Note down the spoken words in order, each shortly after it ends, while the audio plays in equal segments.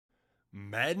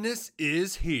Madness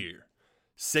is here.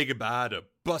 Say goodbye to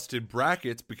busted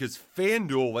brackets because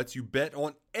FanDuel lets you bet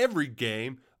on every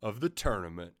game of the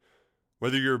tournament.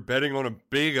 Whether you're betting on a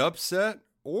big upset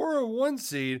or a 1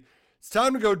 seed, it's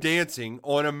time to go dancing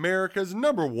on America's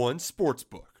 #1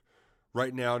 sportsbook.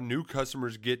 Right now, new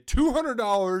customers get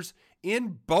 $200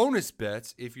 in bonus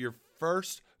bets if your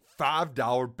first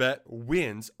 $5 bet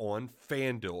wins on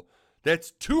FanDuel.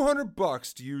 That's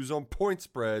 $200 to use on point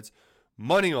spreads,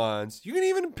 money lines. You can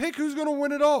even pick who's going to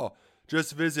win it all.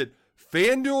 Just visit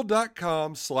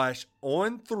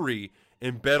FanDuel.com/on3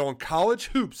 and bet on college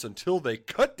hoops until they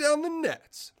cut down the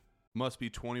nets. Must be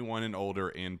 21 and older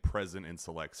and present in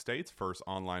select states. First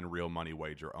online real money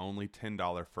wager only.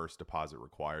 $10 first deposit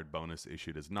required. Bonus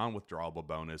issued as non-withdrawable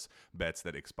bonus. Bets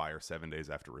that expire 7 days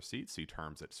after receipt. See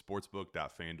terms at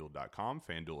sportsbook.fanduel.com.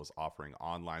 FanDuel is offering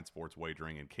online sports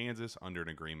wagering in Kansas under an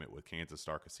agreement with Kansas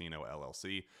Star Casino,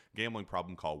 LLC. Gambling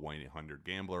problem? Call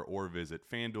 1-800-GAMBLER or visit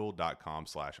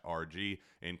fanduel.com/RG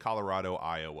in Colorado,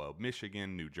 Iowa,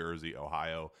 Michigan, New Jersey,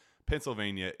 Ohio,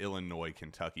 Pennsylvania, Illinois,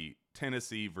 Kentucky,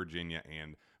 Tennessee, Virginia,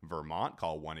 and Vermont.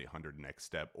 Call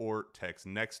 1-800-NEXT-STEP or text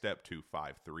NEXT-STEP to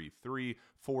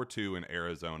 53342 in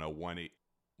Arizona,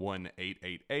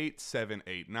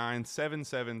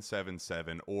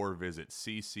 1-888-789-7777 or visit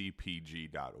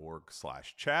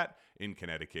ccpg.org/chat. In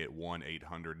Connecticut,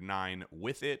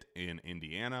 1-800-9-WITH-IT. In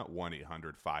Indiana,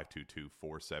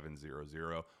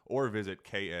 1-800-522-4700 or visit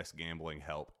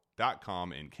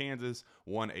ksgamblinghelp.com. In Kansas,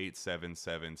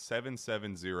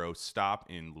 1-877-770-STOP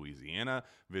in Louisiana.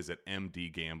 Visit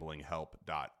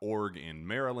mdgamblinghelp.org in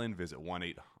Maryland. Visit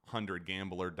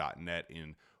 1-800-gambler.net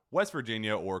in West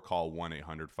Virginia or call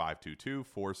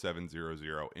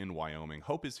 1-800-522-4700 in Wyoming.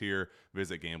 Hope is here.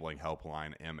 Visit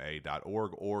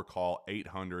gamblinghelplinema.org or call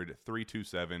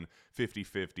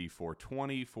 800-327-5050 for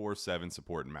 24/7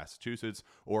 support in Massachusetts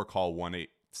or call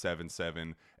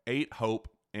 1-877-8-HOPE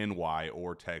NY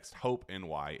or text Hope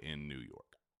NY in New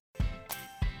York.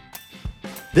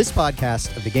 This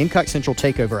podcast of the Gamecock Central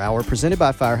Takeover Hour presented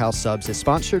by Firehouse Subs is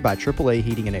sponsored by AAA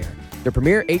Heating and Air. The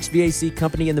premier HVAC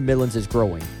company in the Midlands is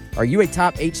growing. Are you a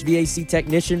top HVAC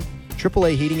technician?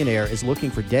 AAA Heating and Air is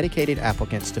looking for dedicated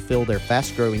applicants to fill their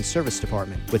fast-growing service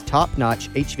department with top-notch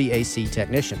HVAC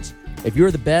technicians. If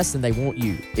you're the best, then they want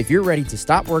you. If you're ready to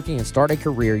stop working and start a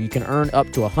career, you can earn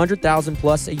up to $100,000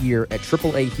 plus a year at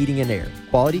AAA Heating and Air.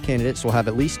 Quality candidates will have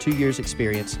at least 2 years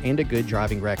experience and a good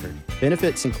driving record.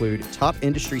 Benefits include top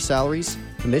industry salaries,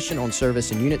 commission on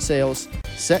service and unit sales,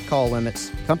 set call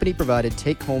limits, company-provided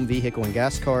take-home vehicle and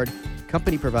gas card,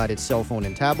 company-provided cell phone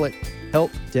and tablet, health,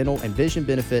 dental, and vision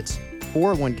benefits,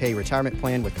 401k retirement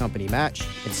plan with company match,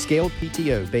 and scaled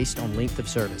PTO based on length of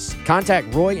service.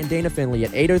 Contact Roy and Dana Finley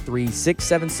at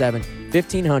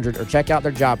 803-677-1500 or check out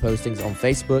their job postings on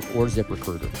Facebook or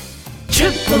ZipRecruiter.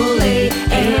 AAA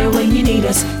Air when you need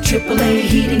us. AAA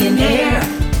Heating and Air.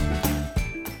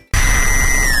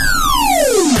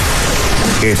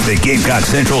 It's the Gamecock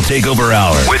Central Takeover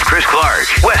Hour with Chris Clark,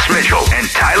 Wes Mitchell, and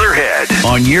Tyler Head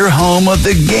on your home of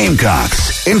the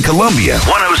Gamecocks in Columbia.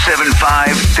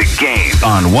 107.5 The Game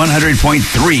on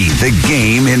 100.3 The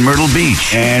Game in Myrtle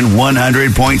Beach and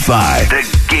 100.5 The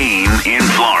Game in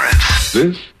Florence.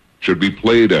 This should be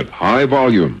played at high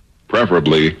volume,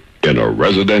 preferably in a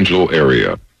residential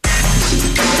area.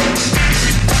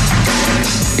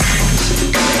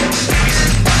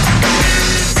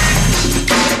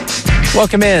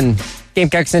 Welcome in.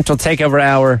 Gamecock Central Takeover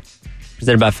Hour,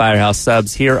 presented by Firehouse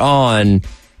Subs here on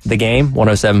The Game,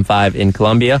 107.5 in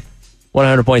Columbia,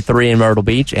 100.3 in Myrtle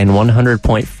Beach, and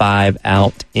 100.5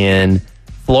 out in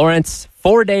Florence.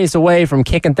 4 days away from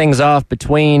kicking things off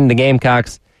between the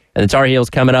Gamecocks and the Tar Heels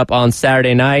coming up on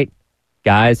Saturday night.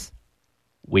 Guys,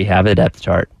 we have a depth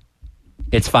chart.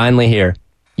 It's finally here.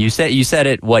 You said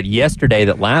it, yesterday,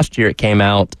 that last year it came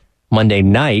out Monday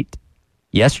night.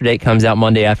 Yesterday it comes out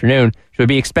Monday afternoon. Should we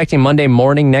be expecting Monday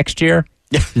morning next year?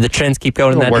 Do the trends keep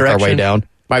going in that direction? Work our way down.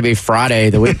 Might be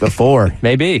Friday the week before.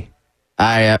 Maybe.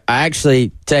 I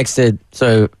actually texted,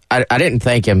 so I didn't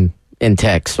thank him in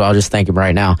text, so I'll just thank him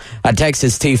right now. I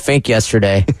texted Steve Fink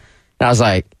yesterday, and I was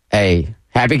like, hey,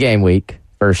 happy game week,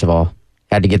 first of all.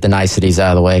 Had to get the niceties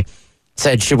out of the way.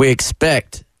 Said, should we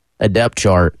expect a depth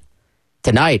chart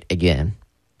tonight again?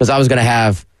 Because I was going to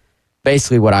have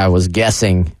basically what I was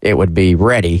guessing it would be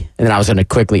ready, and then I was going to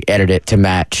quickly edit it to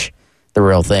match the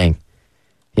real thing.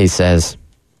 He says,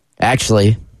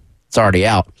 actually, it's already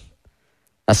out.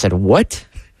 I said, what?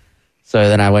 So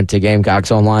then I went to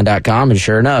GamecocksOnline.com, and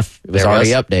sure enough, it was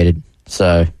already updated.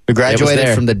 So we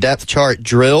graduated from the depth chart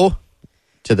drill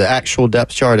to the actual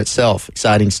depth chart itself.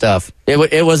 Exciting stuff.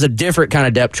 It was a different kind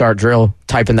of depth chart drill,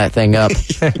 typing that thing up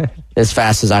as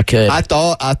fast as I could. I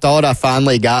thought I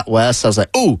finally got Wes. I was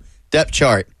like, ooh, depth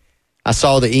chart. I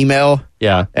saw the email.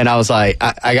 Yeah. And I was like,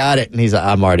 I got it. And he's like,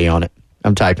 I'm already on it.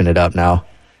 I'm typing it up now.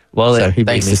 Well, So he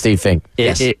Thanks beat to me. Steve Fink.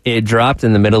 it dropped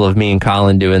in the middle of me and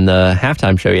Colin doing the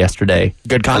halftime show yesterday.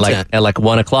 Good content. At like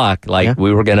 1 o'clock. Like Yeah.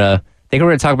 we were I think we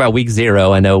were gonna talk about week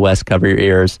 0. I know, Wes, cover your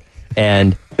ears.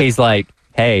 And he's like,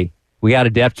 hey, we got a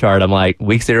depth chart. I'm like,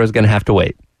 week 0 is gonna have to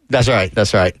wait. That's right.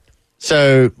 That's right.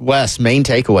 So, Wes, main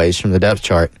takeaways from the depth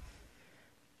chart.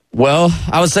 Well,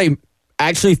 I would say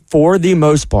actually for the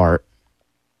most part,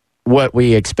 what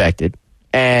we expected.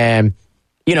 And,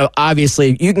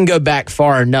 obviously you can go back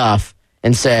far enough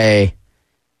and say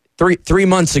 3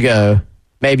 months ago,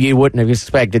 maybe you wouldn't have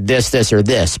expected this, or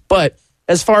this. But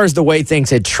as far as the way things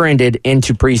had trended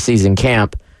into preseason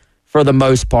camp, for the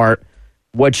most part,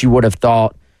 what you would have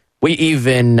thought, we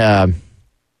even,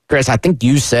 Chris, I think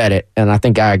you said it, and I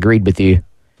think I agreed with you.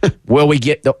 Will we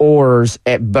get the oars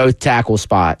at both tackle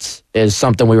spots is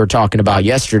something we were talking about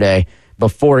yesterday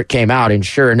before it came out, and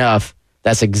sure enough,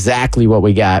 that's exactly what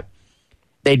we got.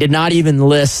 They did not even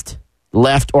list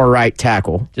left or right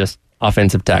tackle. Just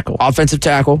offensive tackle. Offensive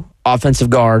tackle,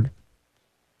 offensive guard,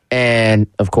 and,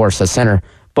 of course, a center.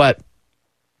 But,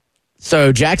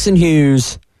 so Jackson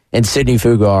Hughes and Sidney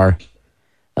Fugar,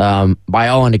 by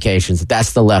all indications,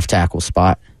 that's the left tackle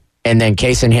spot. And then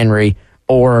Kason Henry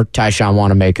or Tyshawn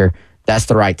Wanamaker, that's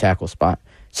the right tackle spot.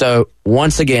 So,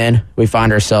 once again, we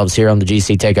find ourselves here on the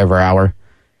GC Takeover Hour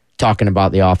talking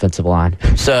about the offensive line.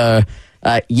 So,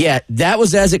 that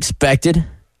was as expected.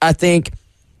 I think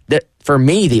that for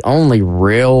me, the only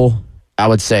real, I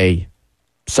would say,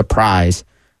 surprise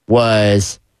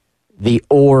was the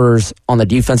oars on the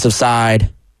defensive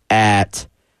side at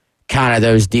kind of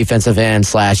those defensive end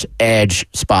 / edge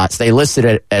spots. They listed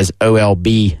it as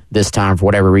OLB this time for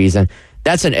whatever reason.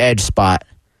 That's an edge spot.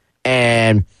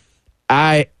 And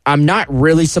I'm not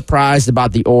really surprised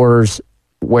about the oars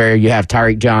where you have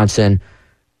Tyreek Johnson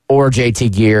or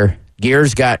JT Gear.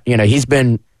 Gear's got, he's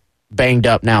been banged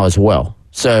up now as well.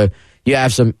 So you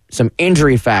have some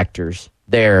injury factors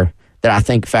there that I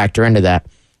think factor into that.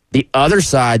 The other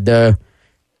side, though,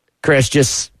 Chris,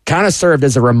 just kind of served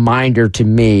as a reminder to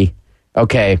me,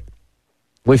 okay,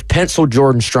 we've penciled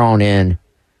Jordan Strong in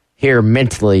here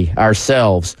mentally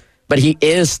ourselves, but he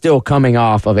is still coming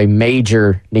off of a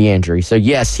major knee injury. So,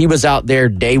 yes, he was out there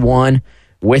day one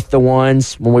with the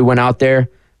ones when we went out there,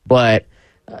 but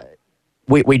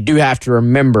we do have to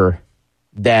remember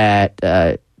that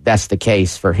that's the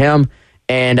case for him.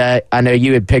 And I know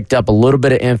you had picked up a little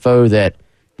bit of info that,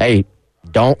 hey,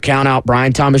 don't count out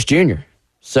Brian Thomas Jr.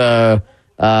 So,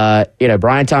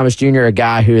 Brian Thomas Jr., a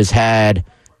guy who has had,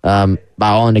 by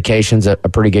all indications, a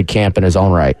pretty good camp in his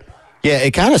own right. Yeah,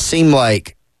 it kind of seemed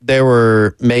like there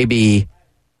were maybe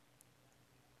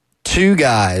two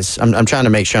guys. I'm trying to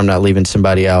make sure I'm not leaving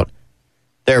somebody out.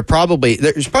 There's probably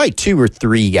 2 or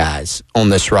 3 guys on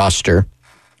this roster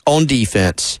on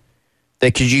defense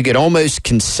that you could almost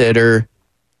consider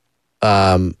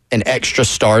an extra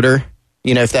starter,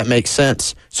 if that makes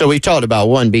sense. So we talked about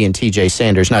one being TJ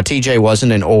Sanders. Now, TJ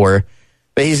wasn't an oar,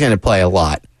 but he's going to play a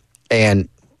lot. And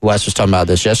Wes was talking about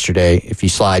this yesterday. If you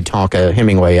slide Tonka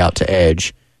Hemingway out to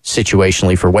edge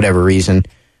situationally for whatever reason,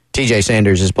 TJ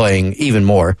Sanders is playing even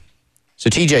more. So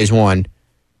TJ's one.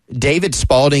 David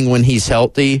Spalding, when he's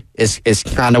healthy, is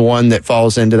kind of one that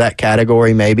falls into that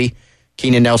category maybe.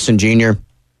 Keenan Nelson Jr.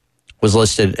 was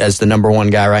listed as the number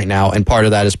 1 guy right now, and part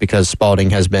of that is because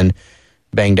Spalding has been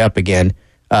banged up again.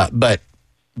 But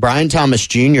Brian Thomas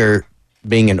Jr.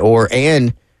 being an oar,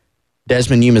 and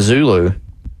Desmond Umezulu,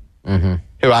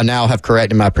 who I now have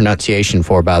corrected my pronunciation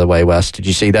for, by the way, Wes. Did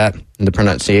you see that in the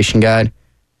pronunciation guide?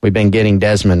 We've been getting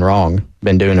Desmond wrong,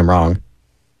 been doing him wrong.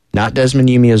 Not Desmond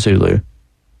Umezulu.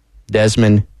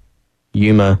 Desmond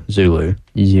Umezulu.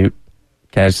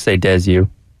 Can I just say Desu?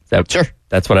 Sure.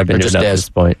 That's what I've been doing up to this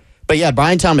point. But yeah,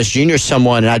 Brian Thomas Jr. is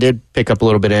someone, and I did pick up a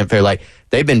little bit of info, like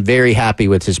they've been very happy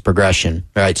with his progression,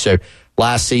 right? So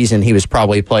last season, he was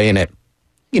probably playing at,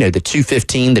 the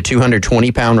 215 to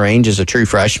 220-pound range as a true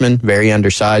freshman, very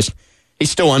undersized.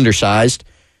 He's still undersized,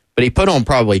 but he put on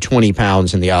probably 20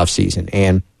 pounds in the offseason,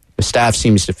 and the staff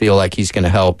seems to feel like he's going to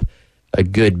help a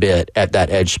good bit at that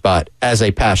edge spot as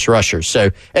a pass rusher.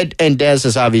 So, and Dez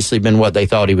has obviously been what they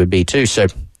thought he would be too. So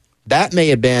that may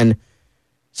have been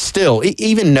still,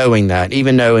 even knowing that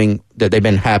they've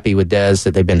been happy with Dez,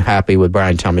 that they've been happy with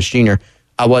Brian Thomas Jr.,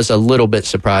 I was a little bit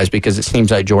surprised because it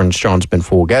seems like Jordan Strong's been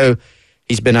full go.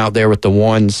 He's been out there with the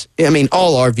ones. I mean,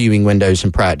 all our viewing windows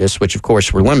in practice, which of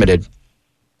course were limited,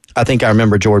 I think I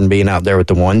remember Jordan being out there with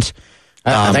the ones.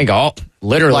 I think all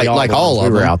of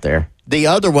them were out there. The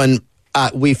other one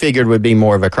we figured would be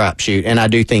more of a crapshoot, and I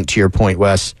do think, to your point,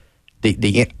 Wes,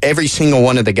 the every single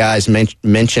one of the guys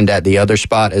mentioned at the other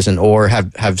spot as an or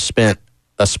have spent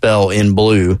a spell in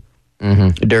blue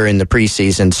during the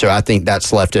preseason, so I think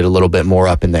that's left it a little bit more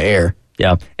up in the air.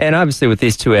 Yeah, and obviously with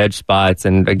these two edge spots,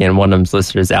 and again, one of them's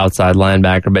listed as outside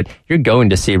linebacker, but you're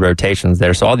going to see rotations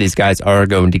there. So all these guys are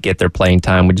going to get their playing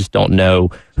time. We just don't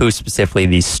know who specifically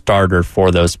the starter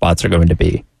for those spots are going to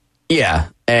be. Yeah,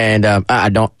 and I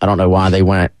don't know why they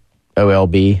went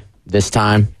OLB this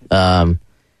time,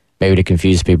 maybe to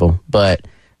confuse people. But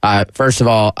first of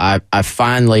all, I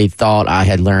finally thought I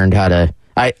had learned how to.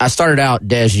 I started out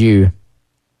Desu,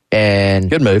 and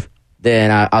good move. Then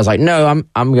I was like, no,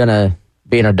 I'm gonna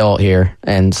be an adult here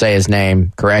and say his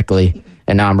name correctly.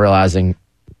 And now I'm realizing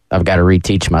I've got to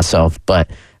reteach myself.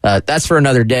 But that's for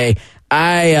another day.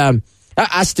 I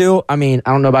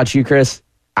don't know about you, Chris.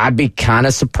 I'd be kind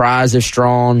of surprised if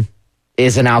Strachan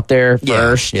isn't out there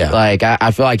first. Yeah. Like,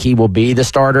 I feel like he will be the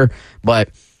starter, but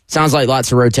sounds like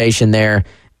lots of rotation there.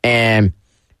 And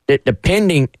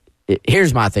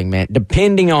here's my thing, man.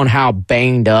 Depending on how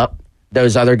banged up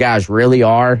those other guys really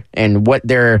are and what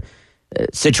their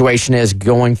situation is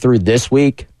going through this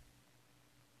week,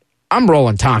 I'm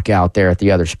rolling Tonka out there at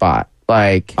the other spot.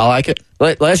 Like, I like it.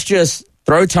 Let's just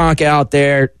throw Tonka out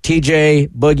there. TJ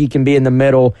Boogie can be in the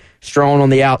middle, Strachan on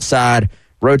the outside,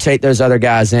 rotate those other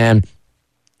guys in.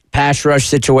 Pass rush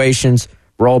situations,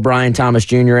 roll Brian Thomas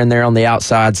Jr. in there on the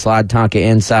outside, slide Tonka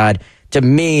inside. To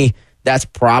me, that's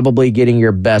probably getting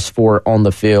your best four on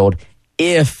the field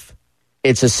if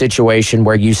it's a situation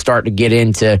where you start to get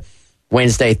into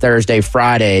Wednesday, Thursday,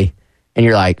 Friday, and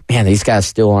you're like, man, these guys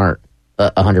still aren't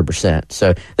 100%.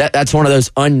 So that's one of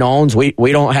those unknowns. We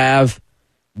don't have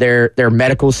their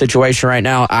medical situation right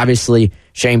now. Obviously,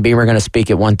 Shane Beamer going to speak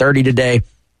at 1:30 today.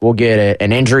 We'll get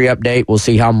an injury update. We'll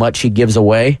see how much he gives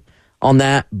away on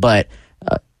that. But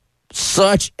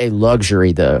such a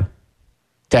luxury, though,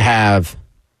 to have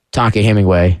Tonka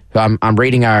Hemingway. I'm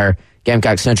reading our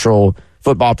Gamecock Central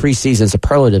football preseason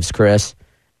superlatives, Chris,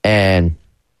 and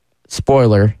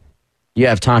spoiler, you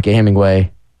have Tonka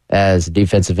Hemingway as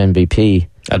defensive MVP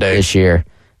this year.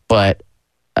 But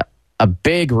a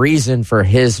big reason for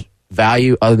his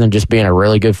value, other than just being a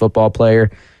really good football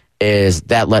player, is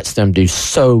that lets them do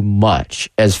so much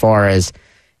as far as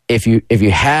if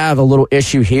you have a little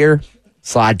issue here,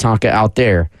 slide Tonka out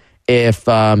there. If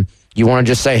you want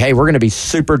to just say, hey, we're going to be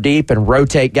super deep and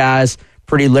rotate guys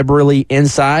pretty liberally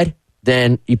inside,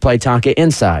 then you play Tonka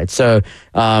inside. So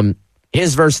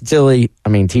his versatility,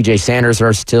 TJ Sanders'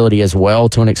 versatility as well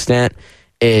to an extent,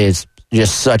 is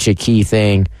just such a key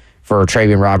thing for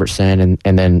Travian Robertson.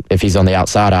 And then if he's on the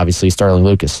outside, obviously Sterling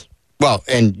Lucas. Well,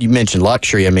 and you mentioned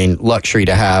luxury. Luxury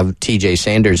to have TJ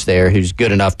Sanders there who's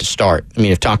good enough to start.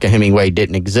 If Tonka Hemingway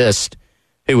didn't exist,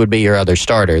 who would be your other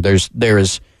starter? There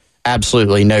is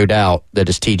absolutely no doubt that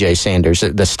it's TJ Sanders.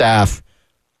 The staff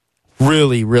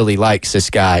really, really likes this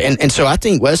guy. And so I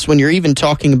think, Wes, when you're even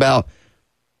talking about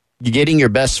getting your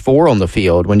best four on the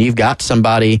field, when you've got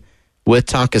somebody with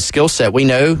Tonka's skill set, we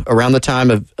know around the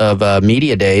time of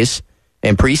media days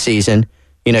and preseason,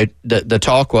 the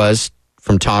talk was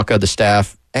from Tonka, the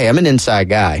staff, hey, I'm an inside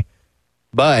guy.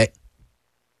 But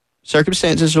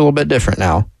circumstances are a little bit different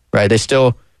now, right? There's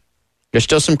still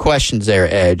some questions there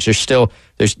at edge. There's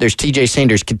TJ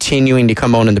Sanders continuing to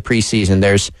come on in the preseason.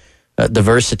 There's the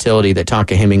versatility that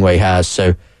Tonka Hemingway has.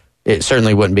 So it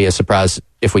certainly wouldn't be a surprise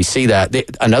if we see that.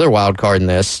 Another wild card in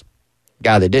this,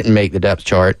 guy that didn't make the depth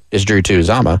chart, is Drew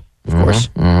Tuizama, of course.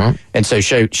 Mm-hmm. And so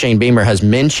Shane Beamer has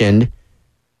mentioned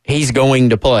he's going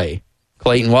to play.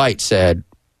 Clayton White said,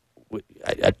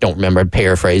 I don't remember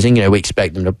paraphrasing, we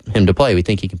expect him to play. We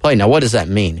think he can play. Now, what does that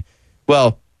mean?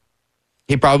 Well,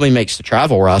 he probably makes the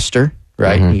travel roster,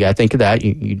 right? Mm-hmm. You got to think of that.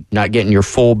 You're not getting your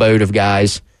full boat of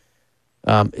guys.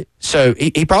 So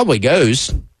he probably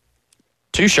goes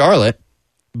to Charlotte,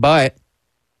 but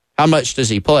how much does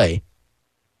he play?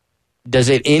 Does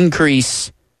it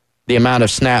increase the amount of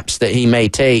snaps that he may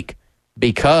take?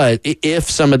 Because if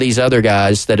some of these other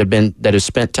guys that have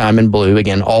spent time in blue,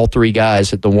 again, all three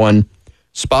guys at the one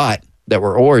spot that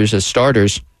were oars as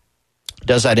starters,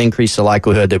 does that increase the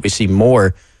likelihood that we see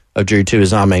more of Drew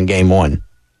Tuizama in game one?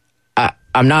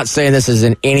 I'm not saying this is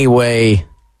in any way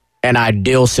an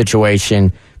ideal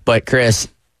situation, but Chris,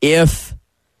 if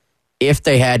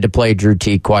they had to play Drew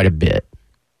T quite a bit,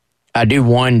 I do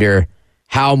wonder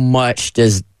how much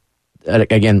does,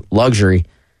 again,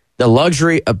 the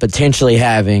luxury of potentially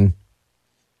having,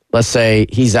 let's say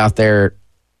he's out there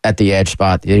at the edge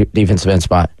spot, the defensive end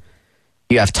spot.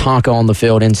 You have Tonka on the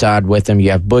field inside with him.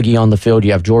 You have Boogie on the field.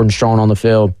 You have Jordan Strong on the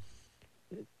field.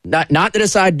 Not that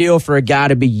it's ideal for a guy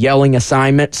to be yelling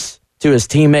assignments to his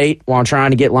teammate while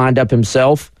trying to get lined up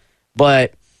himself,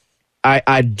 but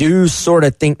I do sort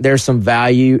of think there's some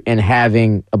value in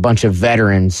having a bunch of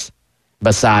veterans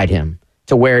beside him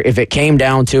to where if it came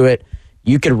down to it,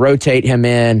 you could rotate him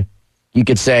in. You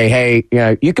could say,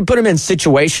 hey, you could put him in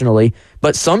situationally,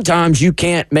 but sometimes you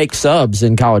can't make subs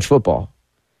in college football.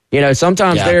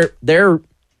 Sometimes they're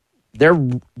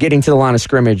getting to the line of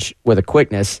scrimmage with a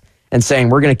quickness and saying,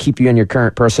 we're going to keep you in your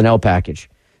current personnel package.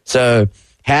 So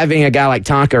having a guy like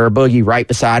Tonka or Boogie right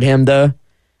beside him, though,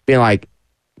 being like,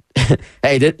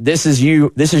 hey, this is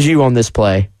you on this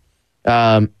play,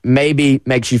 maybe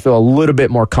makes you feel a little bit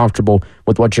more comfortable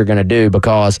with what you're going to do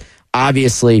because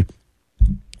obviously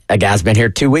a guy's been here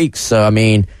 2 weeks. So, I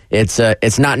mean, it's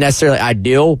not necessarily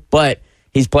ideal, but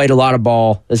he's played a lot of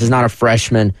ball. This is not a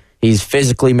freshman. He's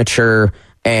physically mature,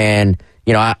 and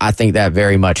I think that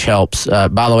very much helps. By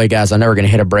the way, guys, I know we're going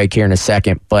to hit a break here in a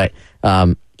second, but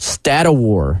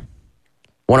StatAwar,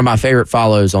 one of my favorite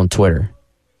follows on Twitter,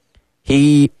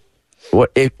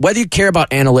 whether you care about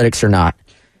analytics or not,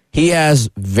 he has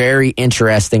very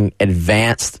interesting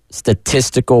advanced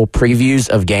statistical previews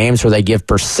of games where they give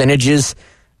percentages,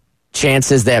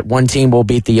 chances that one team will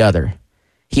beat the other.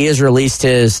 He has released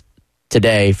his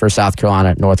today for South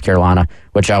Carolina, North Carolina,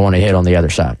 which I want to hit on the other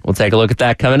side. We'll take a look at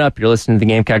that coming up. You're listening to the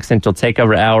Gamecock Central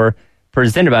Takeover Hour,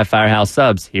 presented by Firehouse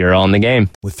Subs here on The Game.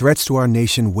 With threats to our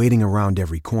nation waiting around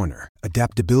every corner,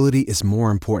 adaptability is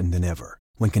more important than ever.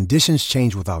 When conditions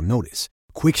change without notice,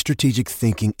 quick strategic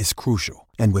thinking is crucial.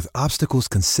 And with obstacles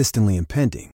consistently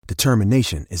impending,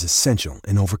 determination is essential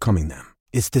in overcoming them.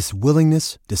 It's this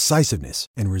willingness, decisiveness,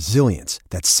 and resilience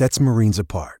that sets Marines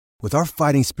apart. With our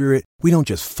fighting spirit, we don't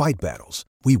just fight battles,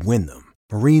 we win them.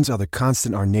 Marines are the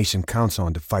constant our nation counts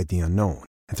on to fight the unknown.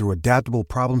 And through adaptable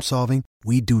problem solving,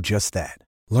 we do just that.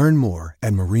 Learn more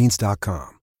at marines.com.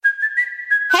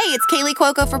 Hey, it's Kaylee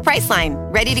Cuoco for Priceline.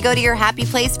 Ready to go to your happy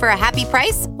place for a happy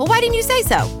price? Well, why didn't you say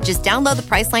so? Just download the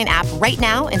Priceline app right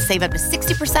now and save up to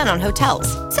 60% on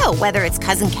hotels. So whether it's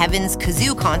Cousin Kevin's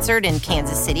Kazoo Concert in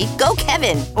Kansas City, go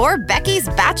Kevin, or Becky's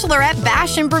Bachelorette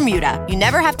Bash in Bermuda, you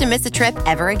never have to miss a trip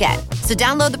ever again. So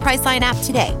download the Priceline app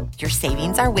today. Your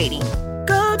savings are waiting.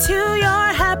 Go to your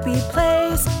happy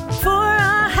place for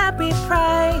a happy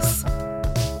price.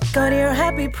 Go to your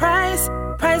happy price,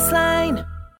 Priceline.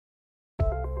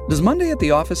 Does Monday at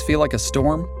the office feel like a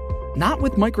storm? Not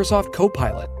with Microsoft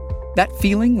Copilot. That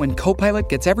feeling when Copilot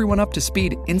gets everyone up to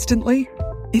speed instantly?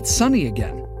 It's sunny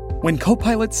again. When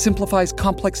Copilot simplifies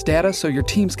complex data so your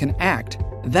teams can act,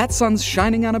 that sun's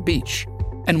shining on a beach.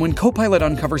 And when Copilot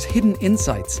uncovers hidden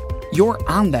insights, you're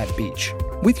on that beach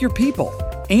with your people,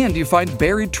 and you find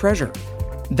buried treasure.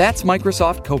 That's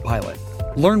Microsoft Copilot.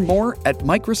 Learn more at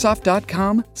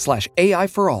Microsoft.com/AI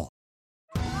for all.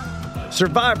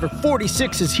 Survivor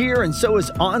 46 is here, and so is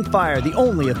On Fire, the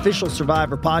only official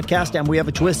Survivor podcast, and we have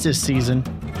a twist this season.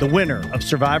 The winner of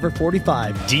Survivor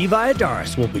 45, Dee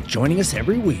Valladares, will be joining us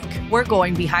every week. We're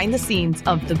going behind the scenes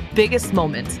of the biggest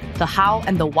moments, the how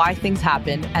and the why things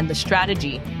happen, and the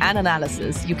strategy and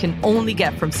analysis you can only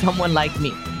get from someone like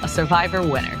me, a Survivor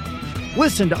winner.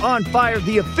 Listen to On Fire,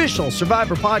 the official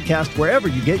Survivor podcast, wherever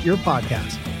you get your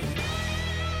podcasts.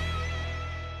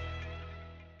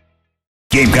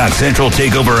 Gamecock Central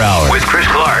Takeover Hour with Chris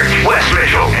Clark, Wes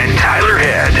Mitchell, and Tyler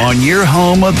Head on your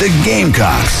home of the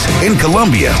Gamecocks in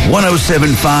Columbia,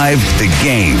 107.5 The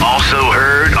Game. Also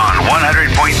heard on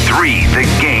 100.3 The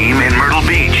Game in Myrtle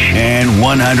Beach and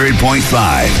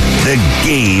 100.5 The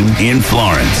Game in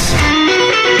Florence.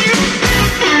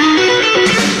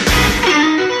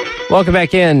 Welcome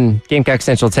back in. Gamecock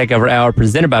Central Takeover Hour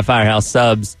presented by Firehouse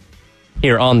Subs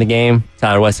here on The Game.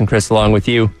 Tyler, Wes, and Chris along with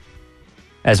you.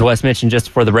 As Wes mentioned just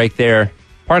before the break there,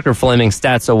 Parker Fleming,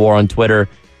 StatAwar on Twitter,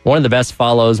 one of the best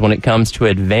follows when it comes to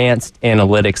advanced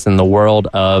analytics in the world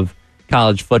of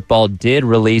college football, did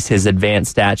release his advanced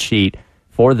stat sheet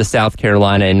for the South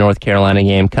Carolina and North Carolina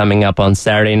game coming up on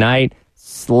Saturday night.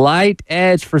 Slight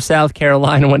edge for South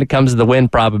Carolina when it comes to the win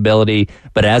probability,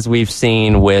 but as we've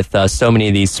seen with so many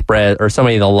of these spread or so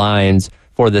many of the lines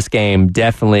for this game,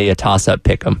 definitely a toss-up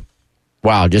pick 'em.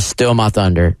 Wow, just steal my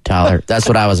thunder, Tyler. That's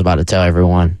what I was about to tell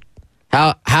everyone.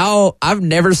 How I've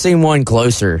never seen one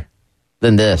closer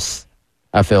than this,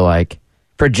 I feel like.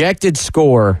 Projected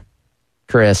score,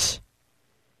 Chris.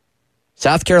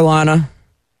 South Carolina,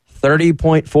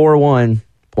 30.41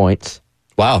 points.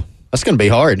 Wow, that's going to be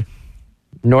hard.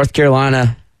 North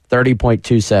Carolina,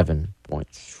 30.27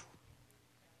 points.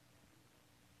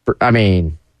 I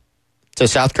mean, So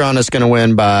South Carolina's going to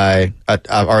win by, I've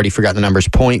already forgotten the numbers,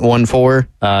 0.14?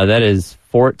 That is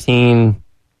 14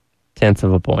 tenths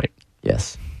of a point.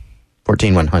 Yes.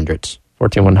 14 100ths.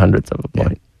 14 100ths of a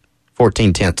point.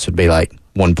 14 tenths would be like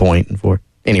 1 point and 4.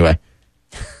 Anyway.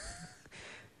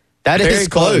 That is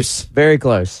close. Very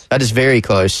close. That is very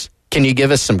close. Can you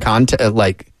give us some context?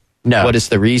 No. What is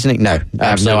the reasoning? No. I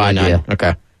have no idea. None.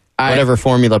 Okay. Whatever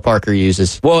formula Parker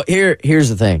uses. Well, here's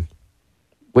the thing.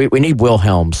 We need Will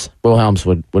Helms. Will Helms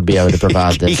would be able to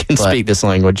provide this. He can speak this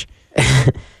language.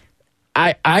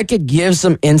 I could give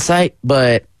some insight,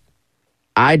 but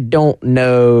I don't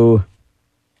know.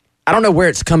 I don't know where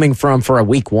it's coming from for a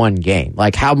week 1 game.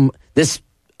 Like how this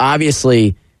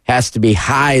obviously has to be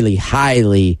highly,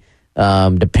 highly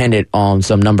dependent on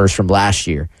some numbers from last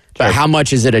year. Sure. But how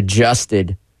much is it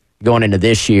adjusted going into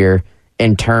this year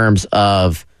in terms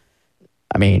of,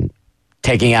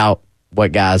 taking out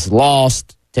what guys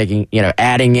lost,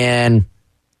 adding in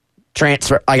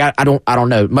transfer. Like I don't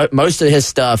know. Most of his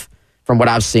stuff, from what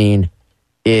I've seen,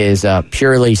 is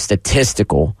purely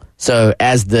statistical. So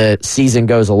as the season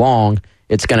goes along,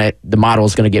 the model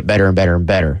is gonna get better and better and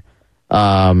better.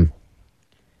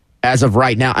 As of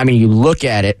right now, you look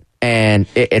at it and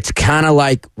it's kind of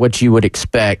like what you would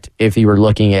expect if you were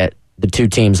looking at the two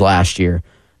teams last year.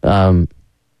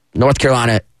 North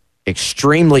Carolina,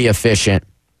 extremely efficient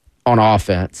on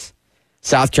offense.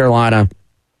 South Carolina,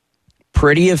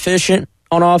 pretty efficient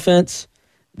on offense.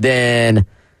 Then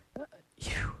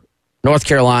North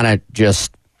Carolina,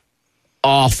 just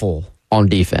awful on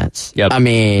defense. Yep.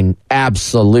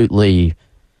 Absolutely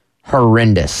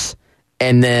horrendous.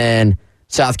 And then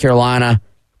South Carolina,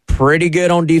 pretty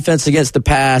good on defense against the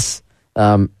pass,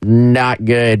 not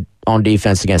good on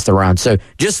defense against the run. So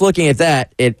just looking at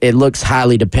that, it looks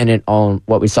highly dependent on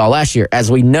what we saw last year.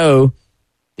 As we know,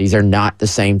 these are not the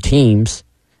same teams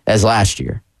as last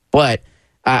year. But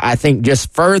I think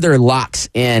just further locks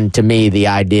in to me the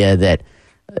idea that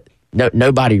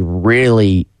nobody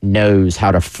really knows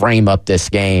how to frame up this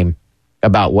game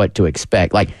about what to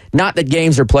expect. Like, not that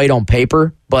games are played on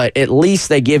paper, but at least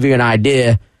they give you an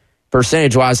idea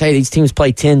percentage-wise. Hey, these teams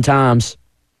play 10 times.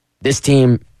 This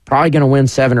team probably going to win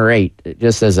 7 or 8,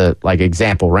 just as a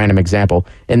random example.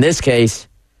 In this case,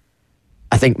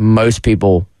 I think most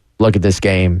people look at this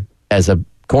game as a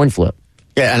coin flip.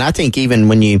 Yeah, and I think even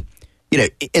when in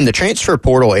the transfer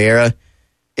portal era,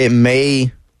 it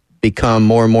may become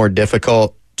more and more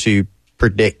difficult to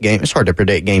predict games. It's hard to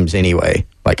predict games anyway,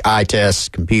 like eye tests,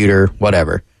 computer,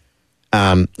 whatever.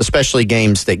 Especially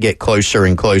games that get closer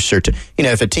and closer to,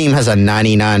 if a team has a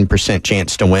 99%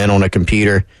 chance to win on a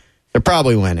computer, they're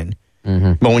probably winning.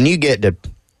 Mm-hmm. But when you get to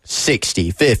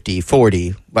 60, 50,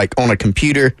 40, like on a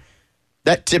computer,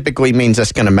 that typically means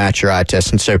that's going to match your eye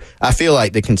test. And so I feel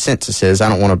like the consensus is, I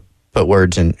don't want to put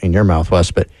words in your mouth,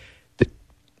 Wes, but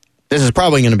this is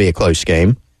probably going to be a close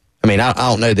game. I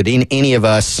don't know that any of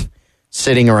us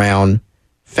sitting around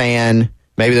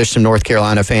maybe there's some North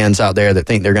Carolina fans out there that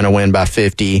think they're going to win by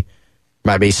 50.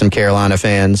 Might be some Carolina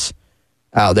fans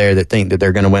out there that think that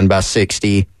they're going to win by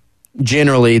 60.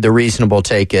 Generally, the reasonable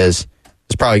take is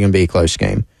it's probably going to be a close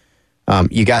game.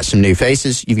 You got some new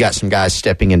faces. You've got some guys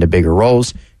stepping into bigger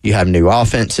roles. You have new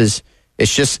offenses. I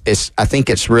think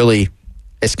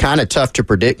it's kind of tough to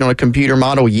predict on a computer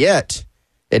model, yet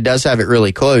it does have it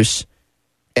really close.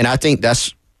 And I think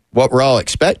that's what we're all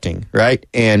expecting, right?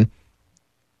 And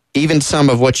even some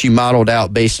of what you modeled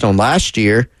out based on last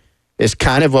year is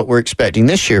kind of what we're expecting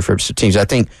this year from some teams. I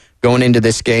think going into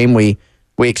this game, we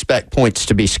expect points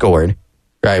to be scored,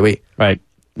 right?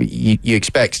 You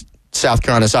expect South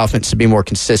Carolina's offense to be more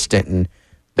consistent, and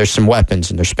there's some weapons,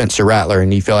 and there's Spencer Rattler,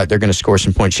 and you feel like they're going to score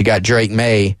some points. You got Drake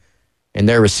May and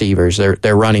their receivers,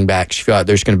 their running backs. You feel like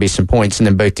there's going to be some points, and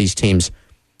then both these teams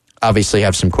obviously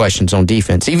have some questions on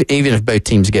defense. Even if both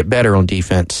teams get better on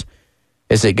defense,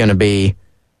 is it going to be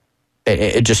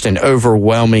just an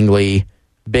overwhelmingly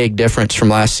big difference from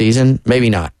last season? Maybe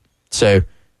not. So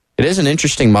it is an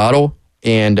interesting model,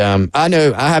 and I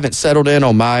know I haven't settled in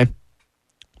on my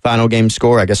final game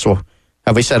score. I guess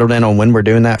have we settled in on when we're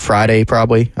doing that? Friday,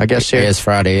 probably, I guess. Here. It is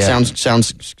Friday, yeah.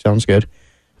 Sounds good.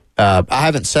 I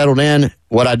haven't settled in.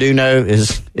 What I do know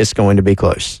is it's going to be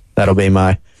close. That'll be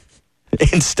my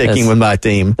sticking with my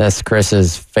team. That's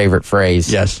Chris's favorite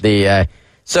phrase. Yes.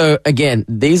 So, again,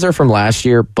 these are from last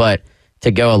year, but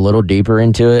to go a little deeper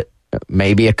into it,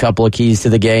 maybe a couple of keys to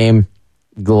the game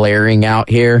glaring out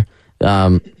here.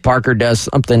 Parker does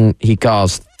something he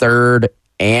calls third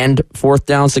and fourth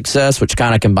down success, which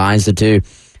kind of combines the two.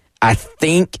 I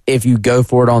think if you go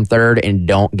for it on third and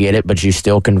don't get it, but you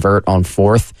still convert on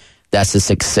fourth, that's a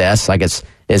success. Like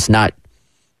it's not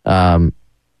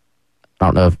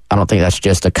I don't think that's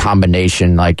just a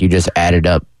combination, like you just added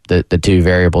up the two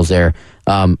variables there.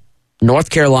 North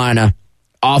Carolina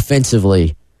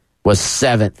offensively was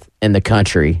 7th in the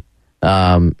country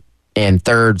in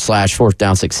third/4th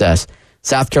down success.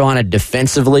 South Carolina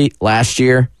defensively last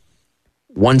year,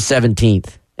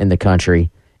 117th in the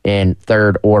country in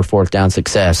third or fourth down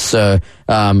success. So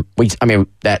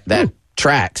that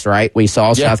tracks, right? We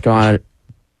saw South Carolina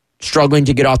struggling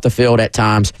to get off the field at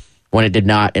times when it did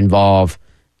not involve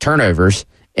turnovers,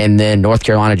 and then North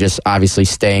Carolina just obviously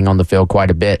staying on the field quite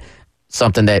a bit.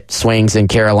 Something that swings in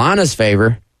Carolina's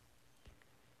favor,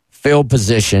 field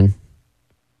position,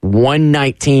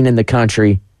 119 in the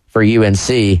country for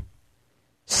UNC,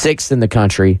 6th in the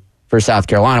country for South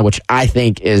Carolina, which I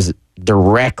think is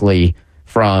directly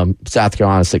from South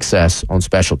Carolina's success on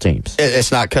special teams.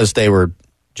 It's not because they were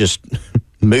just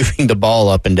moving the ball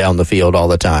up and down the field all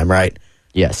the time, right?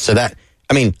 Yes. So that,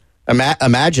 I mean,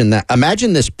 imagine that.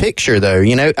 Imagine this picture, though.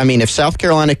 If South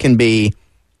Carolina can be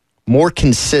more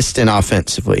consistent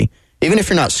offensively, even if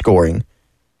you're not scoring,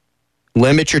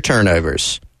 limit your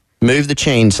turnovers, move the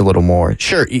chains a little more.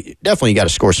 Sure, definitely you got to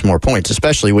score some more points,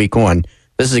 especially week 1.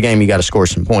 This is a game you got to score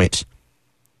some points.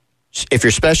 If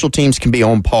your special teams can be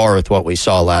on par with what we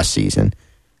saw last season,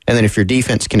 and then if your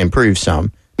defense can improve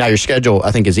some. Now, your schedule,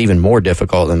 I think, is even more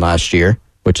difficult than last year,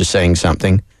 which is saying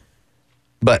something.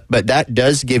 But that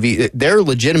does give you – there are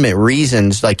legitimate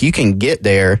reasons. Like, you can get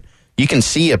there. You can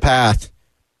see a path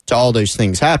to all those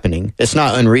things happening. It's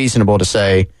not unreasonable to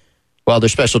say, well, their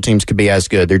special teams could be as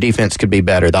good. Their defense could be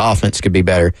better. The offense could be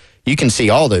better. You can see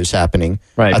all those happening.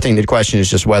 Right. I think the question is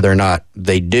just whether or not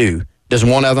they do. Does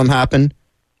one of them happen?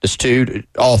 Does two?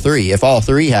 All three? If all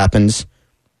three happens,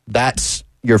 that's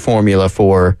your formula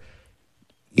for,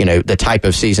 the type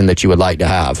of season that you would like to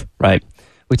have. Right.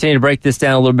 We continue to break this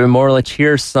down a little bit more. Let's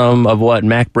hear some of what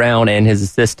Mack Brown and his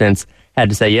assistants had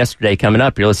to say yesterday. Coming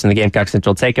up, you're listening to the Gamecock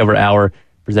Central Takeover Hour,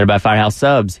 presented by Firehouse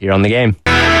Subs here on The Game.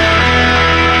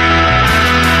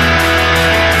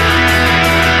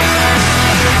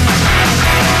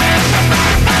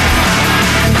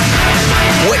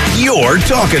 You're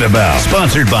talking about.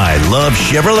 Sponsored by Love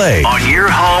Chevrolet. On your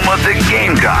home of the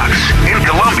Gamecocks. In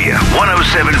Columbia,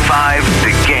 107.5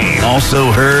 The Game.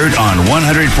 Also heard on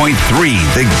 100.3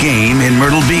 The Game in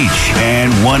Myrtle Beach.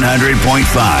 And 100.5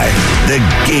 The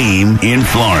Game in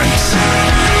Florence.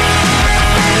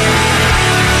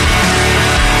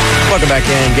 Welcome back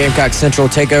in. Gamecock Central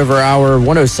Takeover Hour,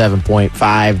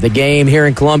 107.5 The Game here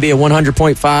in Columbia,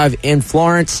 100.5 in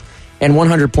Florence, and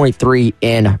 100.3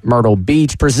 in Myrtle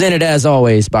Beach. Presented, as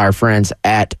always, by our friends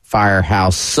at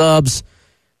Firehouse Subs.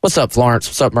 What's up, Florence?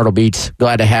 What's up, Myrtle Beach?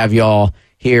 Glad to have y'all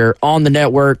here on the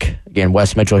network. Again,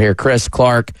 Wes Mitchell here, Chris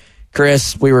Clark.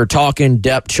 Chris, we were talking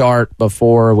depth chart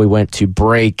before we went to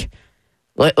break.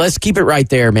 Let's keep it right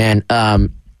there, man.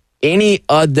 Any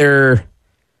other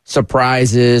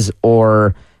surprises,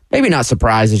 or maybe not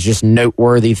surprises, just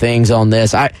noteworthy things on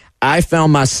this? I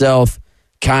found myself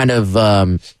kind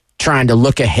of trying to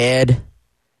look ahead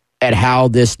at how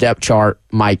this depth chart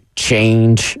might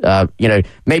change.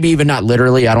 Maybe even not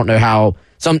literally. I don't know how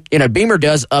Beamer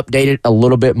does update it a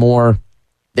little bit more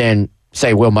than,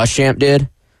 say, Will Muschamp did.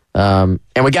 And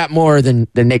we got more than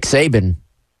Nick Saban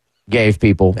gave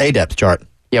people. A depth chart.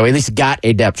 Yeah, we at least got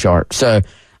a depth chart. So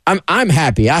I'm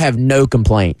happy. I have no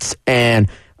complaints. And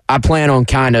I plan on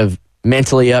kind of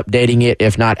mentally updating it,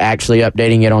 if not actually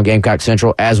updating it on Gamecock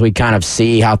Central, as we kind of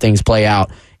see how things play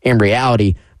out in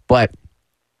reality. But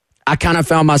I kind of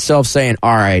found myself saying,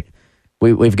 all right,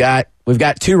 we've got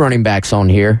two running backs on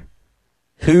here.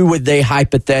 Who would they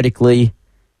hypothetically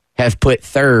have put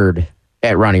third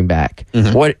at running back?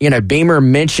 Mm-hmm. Beamer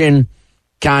mentioned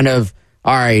kind of,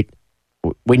 all right,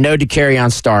 we know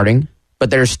DeCarrion's starting, but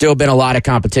there's still been a lot of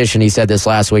competition. He said this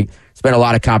last week. It's been a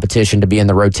lot of competition to be in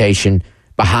the rotation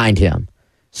behind him.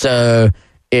 So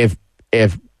if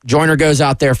Joyner goes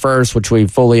out there first, which we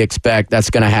fully expect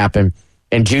that's going to happen,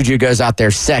 and Juju goes out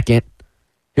there second,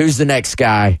 who's the next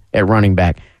guy at running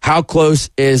back? How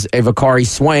close is a Vakari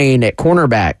Swain at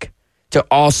cornerback to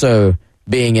also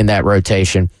being in that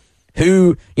rotation?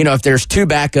 Who, if there's two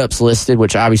backups listed,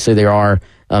 which obviously there are,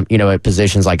 at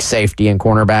positions like safety and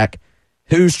cornerback,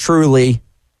 who's truly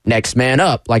next man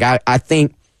up? Like, I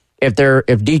think if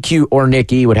DQ or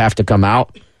Nicky would have to come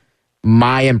out,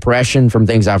 my impression from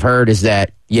things I've heard is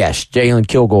that, yes, Jalen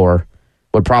Kilgore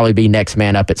would probably be next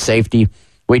man up at safety.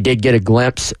 We did get a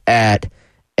glimpse at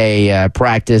a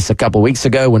practice a couple weeks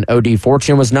ago when O.D.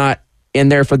 Fortune was not in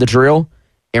there for the drill.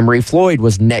 Emory Floyd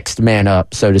was next man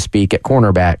up, so to speak, at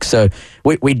cornerback. So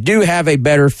we do have a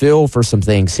better feel for some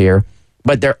things here,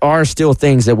 but there are still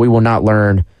things that we will not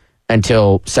learn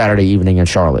until Saturday evening in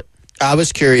Charlotte. I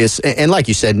was curious, and like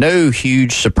you said, no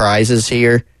huge surprises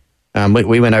here.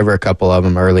 We went over a couple of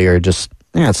them earlier, just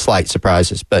slight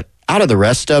surprises. But out of the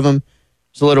rest of them,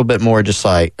 it's a little bit more just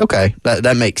like, okay,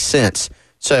 that makes sense.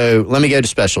 So let me go to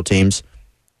special teams.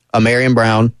 Amarian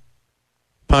Brown,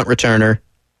 punt returner,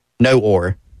 no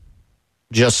or.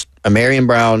 Just Amarian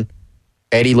Brown,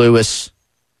 Eddie Lewis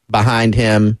behind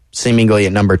him, seemingly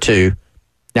at number 2.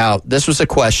 Now, this was a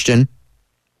question.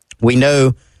 We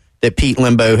know that Pete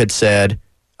Lembo had said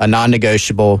a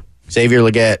non-negotiable, Xavier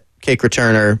Legette, kick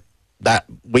returner, that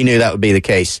we knew that would be the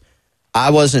case.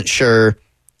 I wasn't sure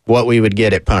what we would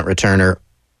get at punt returner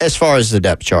as far as the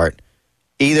depth chart.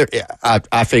 Either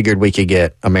I figured we could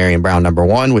get Amarian Brown number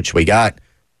 1, which we got.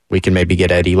 We can maybe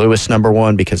get Eddie Lewis number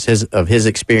 1 because of his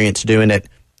experience doing it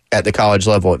at the college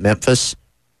level at Memphis.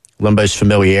 Lembo's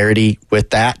familiarity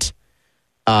with that.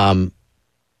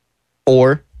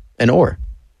 Or.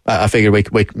 I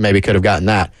figured we maybe could have gotten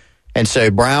that. And so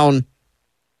Brown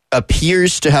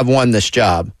appears to have won this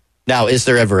job. Now, is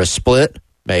there ever a split?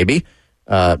 Maybe.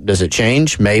 Does it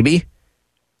change? Maybe.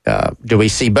 Do we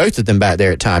see both of them back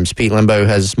there at times? Pete Lembo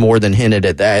has more than hinted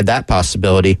at that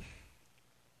possibility.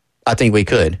 I think we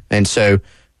could. And so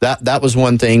that was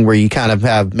one thing where you kind of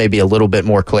have maybe a little bit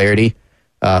more clarity.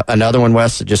 Another one,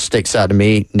 Wes, that just sticks out to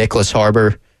me, Nicholas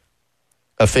Harbor,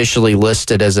 officially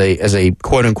listed as a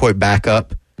quote-unquote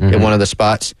backup in one of the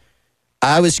spots.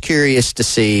 I was curious to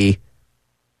see,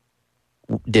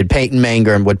 would Peyton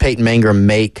Mangrum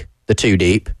make the 2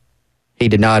 deep? He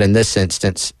did not in this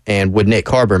instance. And would Nick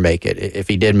Harbor make it? If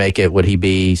he did make it, would he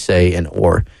be, say, an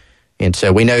or? And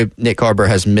so we know Nick Harbor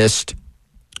has missed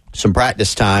some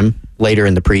practice time later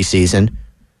in the preseason.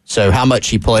 So how much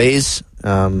he plays,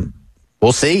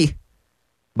 we'll see.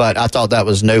 But I thought that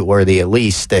was noteworthy, at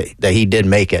least, that he did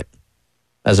make it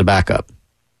as a backup.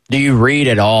 Do you read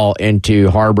at all into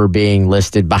Harbor being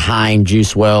listed behind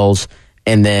Juice Wells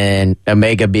and then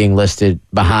Omega being listed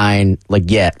behind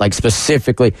Legette? Like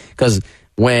specifically, because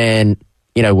when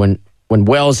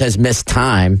Wells has missed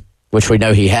time, which we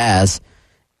know he has,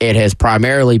 it has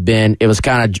primarily been, it was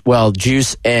kind of,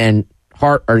 Juice and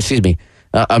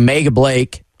Omega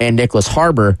Blake and Nicholas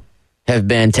Harbor have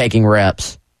been taking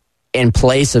reps in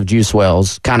place of Juice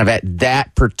Wells, kind of at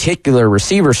that particular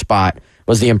receiver spot,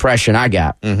 was the impression I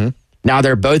got. Mm-hmm. Now,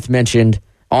 they're both mentioned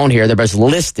on here. They're both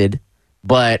listed,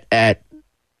 but at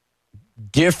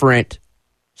different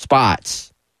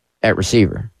spots at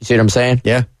receiver. You see what I'm saying?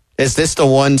 Yeah. Is this the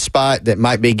one spot that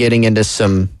might be getting into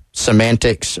some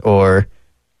semantics or...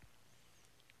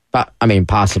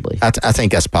 possibly. I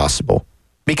think that's possible.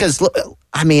 Because,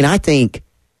 I think,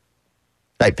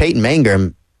 like, Peyton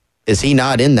Mangrum, is he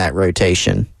not in that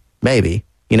rotation? Maybe,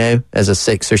 as a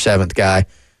 6th or 7th guy.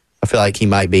 I feel like he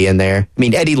might be in there.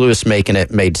 Eddie Lewis making it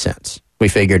made sense. We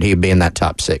figured he'd be in that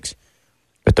top 6.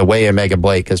 But the way Omega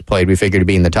Blake has played, we figured he'd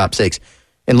be in the top 6.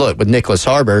 And look, with Nicholas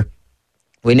Harbor,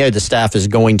 we know the staff is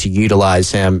going to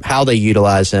utilize him. How they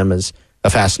utilize him is a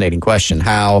fascinating question.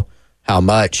 How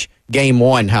much? Game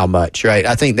 1, how much, right?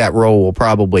 I think that role will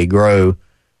probably grow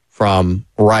from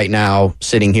right now,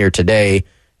 sitting here today,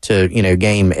 to,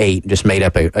 game 8, just made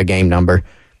up a game number.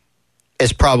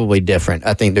 It's probably different.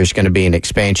 I think there's going to be an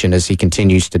expansion as he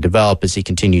continues to develop, as he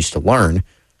continues to learn.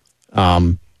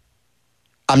 I'm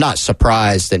not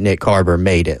surprised that Nick Harbor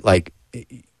made it. Like,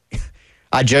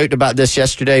 I joked about this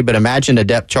yesterday, but imagine a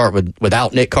depth chart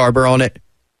without Nick Harbor on it.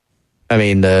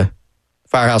 The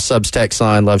Firehouse Subs text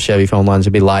line, Love Chevy phone lines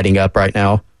would be lighting up right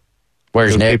now.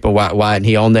 Where's Nick? People, why isn't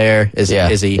he on there? Is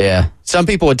he? Yeah. Some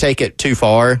people would take it too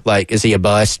far. Like, is he a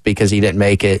bust because he didn't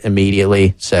make it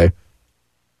immediately? So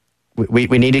we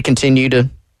need to continue to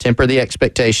temper the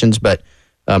expectations. But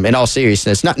in all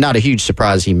seriousness, not a huge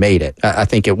surprise he made it. I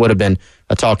think it would have been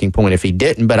a talking point if he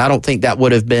didn't. But I don't think that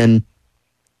would have been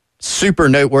super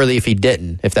noteworthy if he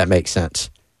didn't, if that makes sense.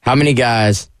 How many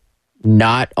guys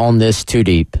not on this 2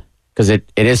 deep? Because it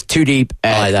is 2 deep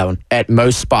at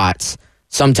most spots.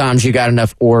 Sometimes you got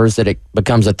enough oars that it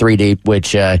becomes a 3 deep,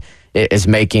 which is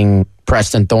making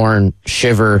Preston Thorne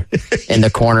shiver in the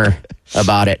corner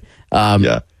about it.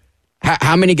 Yeah.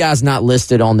 How many guys not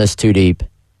listed on this 2 deep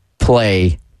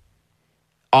play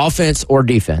offense or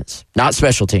defense, not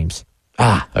special teams?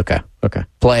 Okay.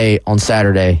 Play on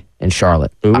Saturday in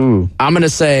Charlotte. Ooh. I'm going to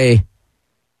say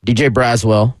DJ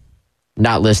Braswell,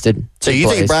 not listed. So you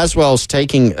think Braswell's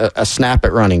taking a snap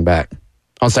at running back?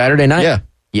 On Saturday night? Yeah.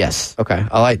 Yes. Okay,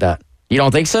 I like that. You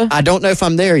don't think so? I don't know if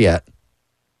I'm there yet.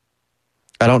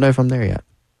 I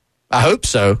hope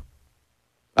so.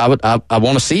 I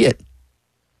want to see it,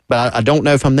 but I don't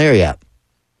know if I'm there yet.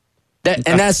 And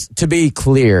that's, to be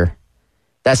clear,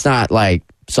 that's not like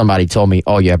somebody told me,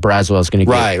 oh, yeah, Braswell's going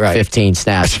to get 15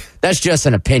 snaps. That's just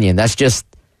an opinion. That's just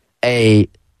a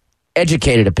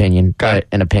educated opinion, but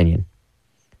an opinion.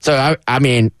 So, I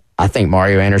mean, I think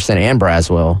Mario Anderson and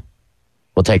Braswell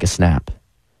will take a snap.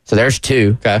 So there's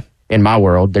two. In my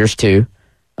world, there's two.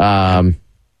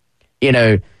 You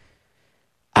know,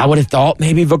 I would have thought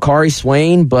maybe Vakari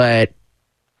Swain, but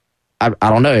I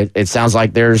don't know. It sounds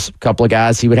like there's a couple of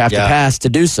guys he would have to pass to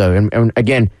do so. And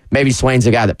again, maybe Swain's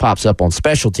a guy that pops up on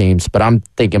special teams, but I'm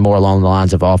thinking more along the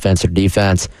lines of offense or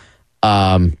defense.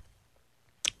 Let's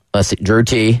see, Drew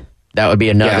T. That would be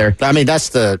another. Yeah. I mean,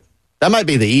 that might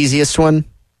be the easiest one.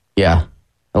 Yeah,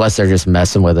 unless they're just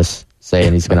messing with us,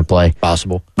 saying he's going to play.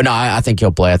 Possible. But no, I think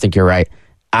he'll play. I think you're right.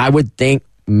 I would think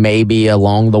maybe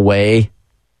along the way,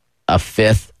 a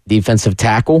fifth defensive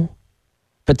tackle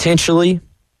potentially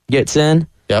gets in.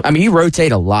 Yep. I mean, you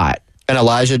rotate a lot. And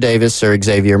Elijah Davis or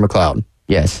Xavier McLeod.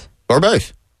 Yes. Or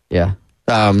both. Yeah.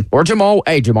 Or Jamal.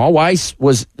 Hey, Jamal Weiss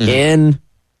was in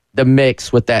the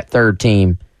mix with that third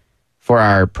team for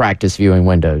our practice viewing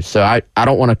windows. So I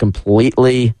don't want to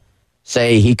completely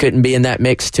say he couldn't be in that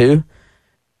mix too,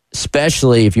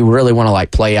 especially if you really want to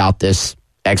like play out this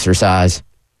exercise.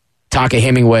 Tonka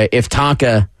Hemingway, if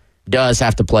Tonka does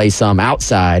have to play some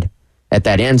outside at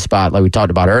that end spot like we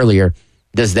talked about earlier,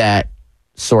 does that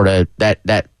sort of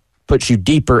that puts you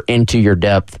deeper into your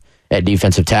depth at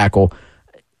defensive tackle?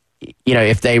 You know,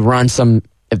 if they run some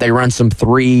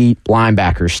three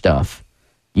linebacker stuff,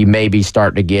 you maybe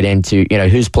start to get into, you know,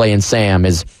 who's playing Sam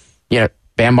is, you know,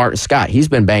 Bam Martin Scott. He's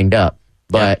been banged up,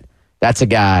 but that's a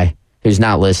guy who's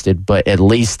not listed. But at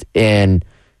least in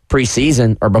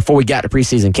preseason or before we got to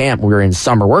preseason camp, we were in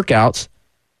summer workouts.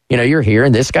 You know, you're here,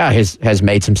 and this guy has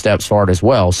made some steps forward as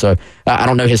well. So I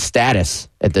don't know his status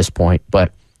at this point,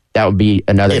 but that would be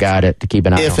another guy to keep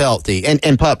an eye on. If healthy.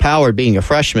 And Pup Howard being a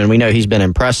freshman, we know he's been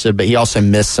impressive, but he also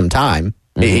missed some time.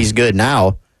 Mm-hmm. He's good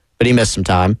now, but he missed some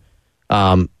time.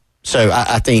 So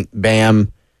I think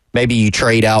Bam, maybe you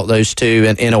trade out those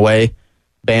two in a way.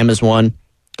 Bam is one.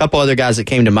 A couple other guys that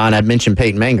came to mind, I'd mentioned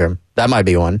Peyton Mangrum. That might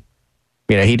be one.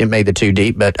 You know, he didn't make the two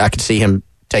deep, but I could see him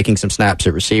taking some snaps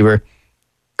at receiver.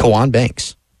 Kawan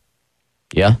Banks.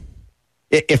 Yeah.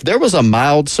 If there was a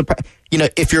mild surprise, you know,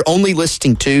 if you're only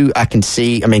listing two, I can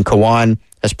see, I mean, Kawan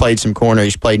has played some corner,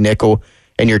 he's played nickel,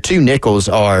 and your two nickels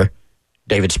are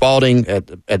David Spalding at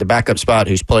the backup spot,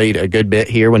 who's played a good bit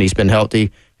here when he's been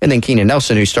healthy, and then Keenan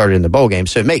Nelson, who started in the bowl game.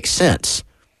 So it makes sense.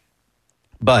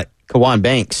 But Kawan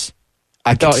Banks,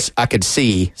 I could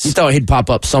see. You thought he'd pop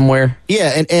up somewhere?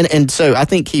 Yeah, and so I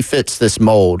think he fits this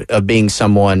mold of being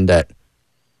someone that,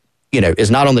 you know,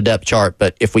 is not on the depth chart,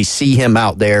 but if we see him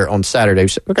out there on Saturday,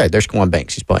 okay, there's Kawan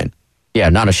Banks, he's playing. Yeah,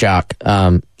 not a shock.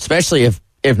 Especially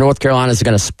if North Carolina is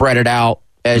going to spread it out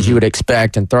as you would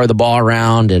expect and throw the ball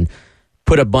around and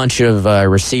put a bunch of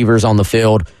receivers on the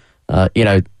field. You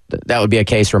know, that would be a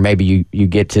case where maybe you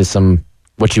get to some,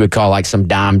 what you would call like some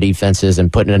dime defenses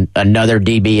and putting another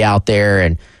DB out there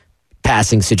and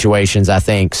passing situations, I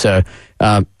think. So,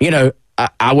 you know,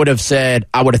 I would have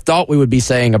thought we would be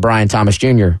saying a Brian Thomas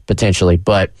Jr. potentially,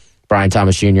 but Brian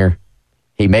Thomas Jr.,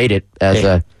 he made it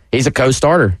as he's a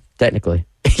co-starter, technically.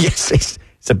 Yes, he's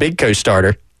a big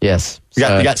co-starter. Yes. You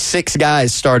got six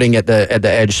guys starting at the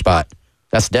edge spot.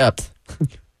 That's depth.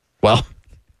 Well,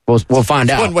 we'll find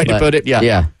out. One way to put it,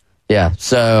 yeah.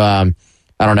 So,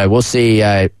 I don't know. We'll see.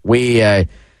 I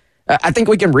think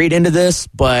we can read into this,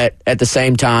 but at the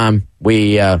same time,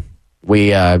 we'll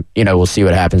see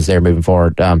what happens there moving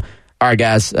forward. All right,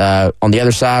 guys. On the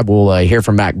other side, we'll hear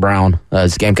from Mac Brown.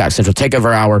 It's Gamecock Central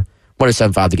Takeover Hour.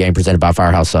 107.5 The Game, presented by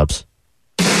Firehouse Subs.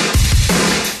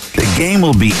 The game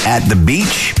will be at the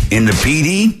beach, in the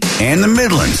PD, and the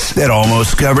Midlands. That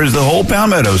almost covers the whole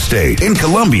Palmetto State. In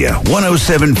Columbia,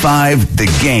 107.5 The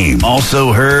Game.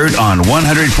 Also heard on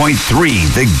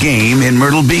 100.3 The Game in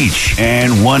Myrtle Beach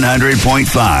and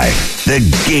 100.5 The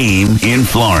Game in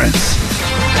Florence.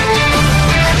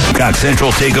 Gamecock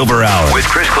Central Takeover Hour with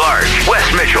Chris Clark, Wes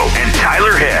Mitchell, and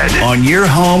Tyler Head. On your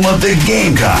home of the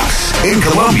Gamecocks. In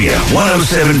Columbia,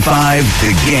 107.5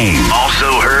 The Game. Also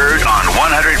heard on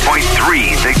 100.3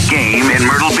 The Game in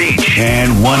Myrtle Beach.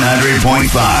 And 100.5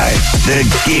 The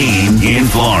Game in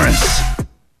Florence.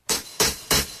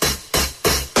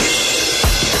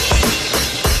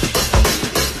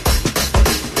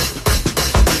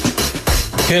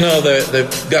 You know,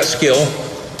 they've got skill.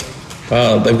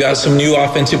 They've got some new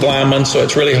offensive linemen, so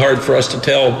it's really hard for us to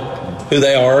tell who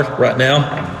they are right now.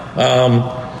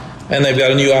 And they've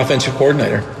got a new offensive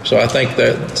coordinator. So I think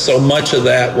that so much of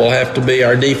that will have to be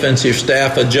our defensive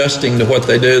staff adjusting to what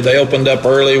they do. They opened up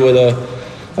early with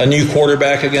a new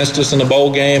quarterback against us in the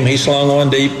bowl game. He slung one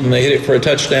deep and they hit it for a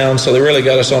touchdown. So they really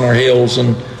got us on our heels,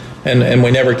 and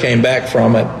we never came back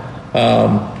from it.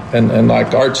 And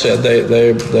like Art said,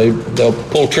 they'll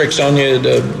pull tricks on you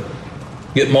to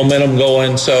get momentum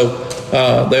going. So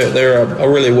they're a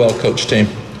really well coached team.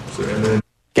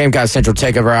 Gamecock Central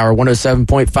Takeover Hour,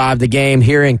 107.5 The Game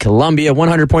here in Columbia,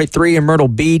 100.3 in Myrtle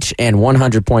Beach, and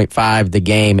 100.5 The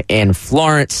Game in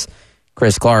Florence.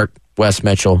 Chris Clark, Wes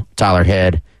Mitchell, Tyler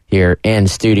Head here in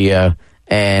studio.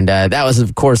 And that was,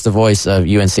 of course, the voice of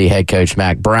UNC head coach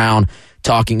Mack Brown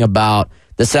talking about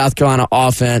the South Carolina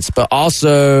offense, but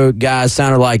also, guys,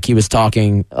 sounded like he was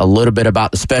talking a little bit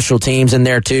about the special teams in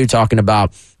there, too, talking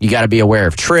about you got to be aware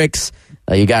of tricks.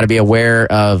 You got to be aware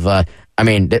of,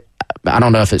 I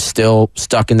don't know if it's still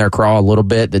stuck in their craw a little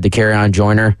bit that DeCarrion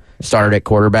Joyner started at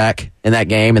quarterback in that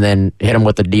game and then hit him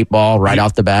with a deep ball right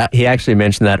off the bat. He actually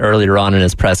mentioned that earlier on in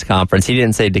his press conference. He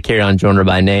didn't say DeCarrion Joyner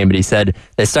by name, but he said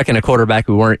they stuck in a quarterback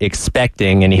we weren't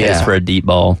expecting, and he hits for a deep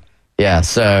ball. Yeah,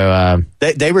 so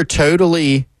they were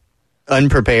totally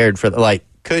unprepared for,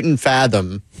 couldn't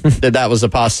fathom that was a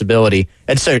possibility.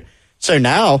 And so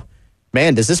now,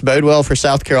 man, does this bode well for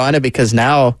South Carolina? Because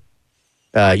now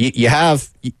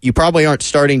you probably aren't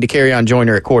starting DeCarrion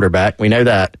Joyner at quarterback. We know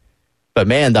that. But,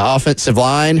 man, the offensive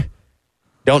line,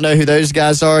 don't know who those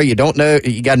guys are. You don't know.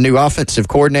 You got a new offensive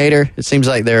coordinator. It seems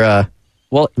like they're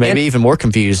maybe even more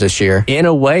confused this year. In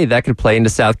a way, that could play into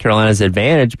South Carolina's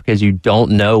advantage because you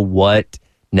don't know what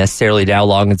necessarily Dow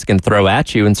Loggains can throw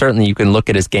at you. And certainly you can look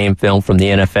at his game film from the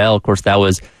NFL. Of course, that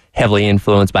was heavily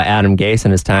influenced by Adam Gase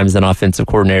and his time as an offensive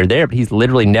coordinator there. But he's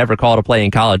literally never called a play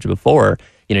in college before.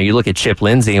 You know, you look at Chip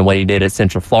Lindsey and what he did at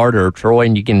Central Florida or Troy,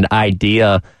 and you get an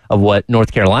idea of what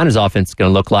North Carolina's offense is going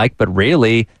to look like. But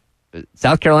really,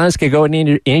 South Carolina's could go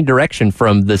in any direction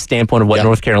from the standpoint of what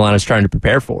North Carolina's trying to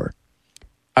prepare for.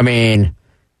 I mean,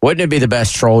 wouldn't it be the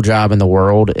best troll job in the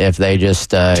world if they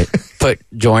just put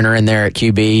Joyner in there at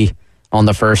QB on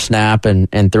the first snap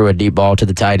and threw a deep ball to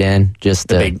the tight end? Just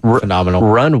phenomenal.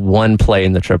 Run one play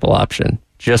in the triple option.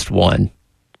 Just one.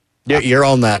 You're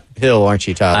on that hill, aren't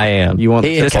you, Tyler? I am. He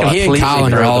and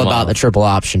Colin are all about the triple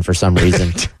option for some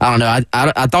reason. I don't know.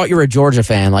 I thought you were a Georgia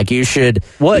fan. Like you should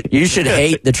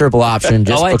hate the triple option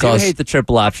just because. I do hate the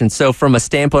triple option. So from a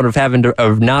standpoint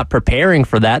of not preparing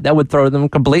for that would throw them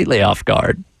completely off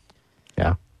guard.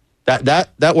 Yeah,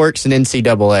 that works in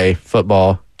NCAA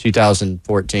football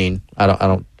 2014. I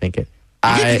don't think it.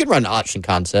 You can run option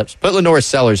concepts. Put Lenore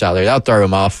Sellers out there. That'll throw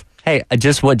him off. Hey,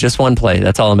 just one play.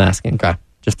 That's all I'm asking. Okay.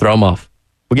 Just throw them off.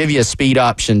 We'll give you a speed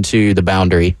option to the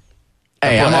boundary.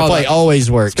 Hey, that play always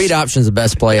works. Speed option's the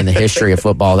best play in the history of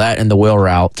football. That and the wheel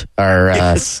route are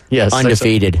yes,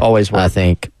 undefeated, always work. I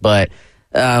think. But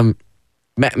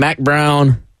Mack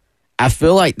Brown, I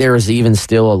feel like there was even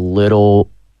still a little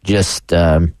just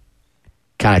kind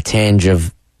of tinge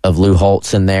of Lou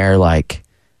Holtz in there, like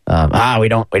we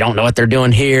don't know what they're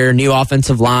doing here. New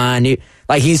offensive line,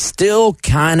 he's still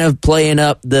kind of playing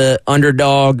up the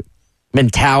underdog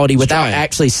mentality without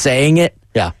actually saying it.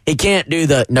 Yeah, he can't do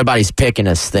the nobody's picking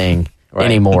us thing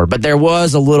anymore. But there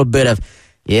was a little bit of,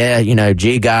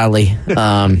 gee golly,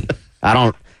 I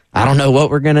don't know what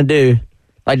we're gonna do.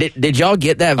 Like, did y'all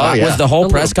get that vibe? Was the whole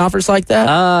press conference like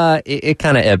that? It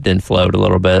kind of ebbed and flowed a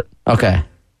little bit. Okay.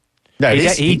 No,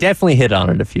 he definitely hit on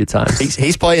it a few times.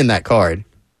 He's playing that card.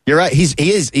 You're right.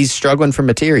 He's struggling for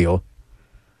material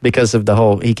because of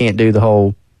he can't do the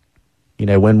whole,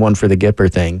 win one for the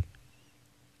Gipper thing.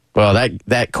 Well,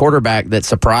 that quarterback that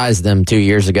surprised them 2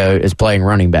 years ago is playing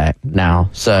running back now.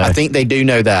 So I think they do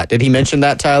know that. Did he mention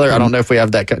that, Tyler? I don't know if we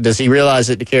have that. Does he realize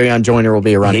that DeCarrion Joyner will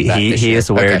be a running back this year? He is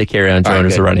aware DeCarrion Joyner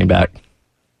is a running back.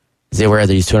 Is he aware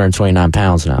that he's 229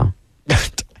 pounds now?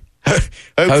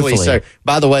 Hopefully so.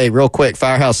 By the way, real quick,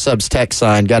 Firehouse Subs text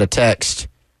line, got a text.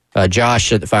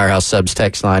 Josh at the Firehouse Subs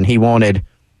text line, he wanted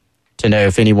to know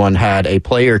if anyone had a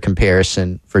player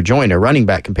comparison for Joyner, running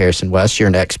back comparison. Wes, you're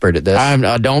an expert at this.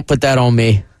 Don't put that on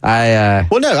me. Well,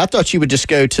 no, I thought you would just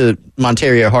go to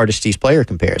Monterio Hardesty's player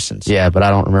comparisons. Yeah, but I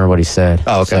don't remember what he said.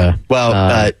 Oh, okay.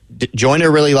 So,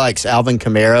 Joyner really likes Alvin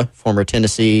Kamara, former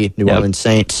Tennessee, New Orleans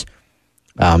Saints.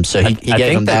 So he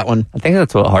gave him that one. I think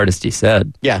that's what Hardesty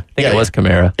said. Yeah. I think it was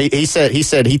Kamara. He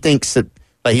said he thinks that,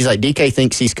 he's like, DK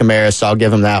thinks he's Kamara, so I'll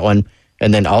give him that one.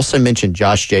 And then also mentioned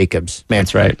Josh Jacobs. Man,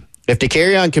 that's right. If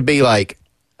DeCarrion could be like,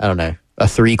 I don't know, a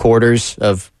 3/4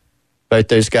 of both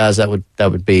those guys, that would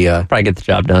be probably get the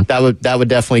job done. That would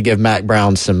definitely give Mack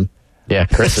Brown some. Yeah,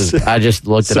 Chris is. I just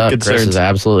looked it up. Concerns. Chris is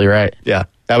absolutely right. Yeah,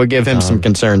 that would give him some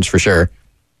concerns for sure.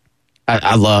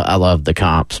 I love the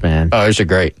comps, man. Oh, those are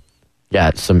great.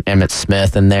 Got some Emmitt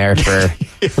Smith in there for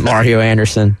Mario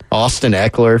Anderson. Austin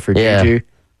Eckler for Juju.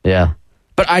 Yeah.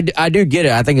 But I do get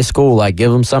it. I think it's cool. Like,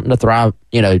 give them something to thrive,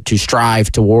 to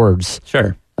strive towards.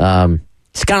 Sure.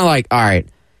 It's kind of like, all right,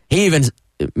 he even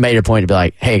made a point to be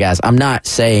like, hey, guys, I'm not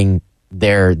saying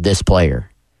they're this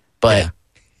player, but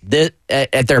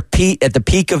at the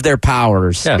peak of their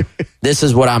powers, this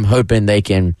is what I'm hoping they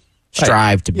can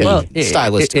strive to be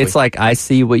stylistically. It's like, I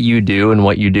see what you do and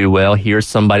what you do well. Here's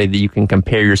somebody that you can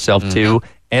compare yourself to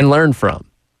and learn from.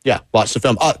 Yeah, watch the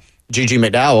film. Juju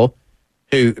McDowell,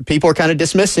 who people are kind of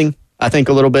dismissing, I think,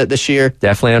 a little bit this year.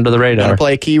 Definitely under the radar. Going to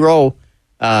play a key role.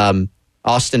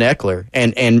 Austin Eckler.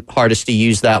 And Hardesty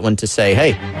used that one to say,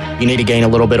 hey, you need to gain a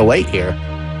little bit of weight here.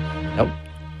 Nope.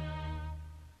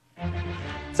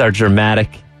 It's our dramatic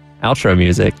outro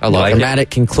music. I love dramatic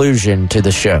conclusion to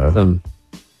the show.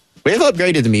 We have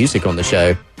upgraded the music on the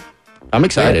show. I'm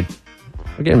excited.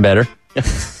 We're getting better.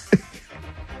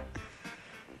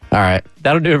 All right.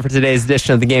 That'll do it for today's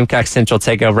edition of the Gamecock Central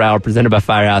Takeover Hour presented by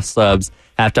Firehouse Subs.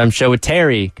 Halftime show with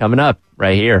Terry coming up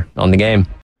right here on The Game.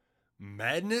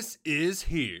 Madness is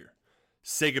here.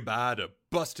 Say goodbye to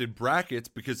busted brackets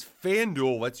because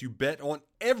FanDuel lets you bet on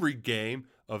every game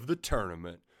of the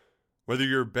tournament. Whether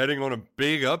you're betting on a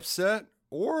big upset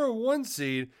or a 1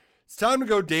 seed, it's time to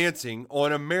go dancing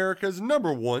on America's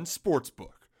 #1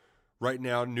 sportsbook. Right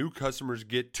now, new customers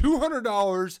get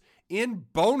 $200 in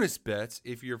bonus bets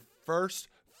if your first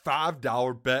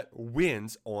 $5 bet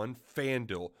wins on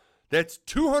FanDuel. That's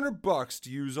 $200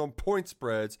 to use on point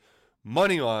spreads,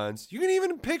 money lines. You can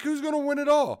even pick who's going to win it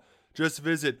all. Just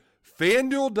visit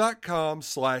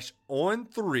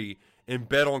FanDuel.com/on3 and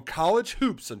bet on college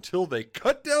hoops until they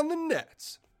cut down the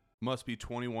nets. Must be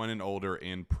 21 and older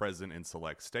and present in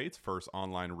select states. First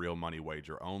online real money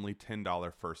wager only.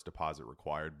 $10 first deposit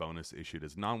required. Bonus issued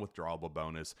as non-withdrawable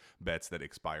bonus. Bets that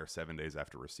expire 7 days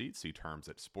after receipt. See terms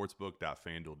at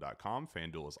sportsbook.fanduel.com.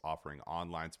 FanDuel is offering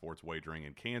online sports wagering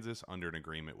in Kansas under an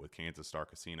agreement with Kansas Star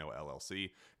Casino,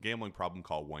 LLC. Gambling problem?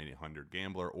 Call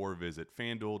 1-800-GAMBLER or visit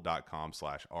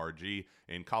fanduel.com/RG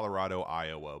in Colorado,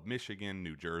 Iowa, Michigan,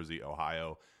 New Jersey,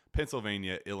 Ohio,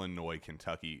 Pennsylvania, Illinois,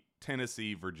 Kentucky,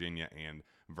 Tennessee, Virginia, and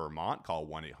Vermont. Call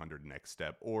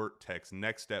 1-800-NEXT-STEP or text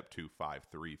NEXT-STEP to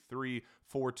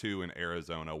 53342. In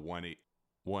Arizona,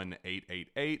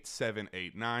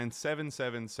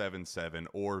 1-888-789-7777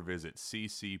 or visit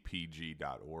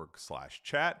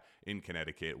ccpg.org/chat. In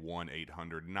Connecticut,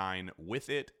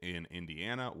 1-800-9-WITH-IT. In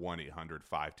Indiana,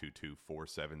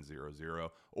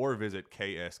 1-800-522-4700 or visit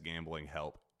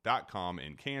ksgamblinghelp.com.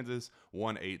 In Kansas,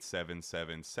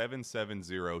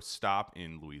 1-877-770-STOP.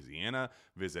 In Louisiana,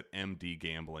 visit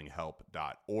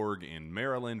mdgamblinghelp.org. In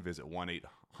Maryland, visit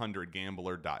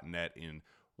 1-800-gambler.net. In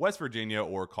West Virginia,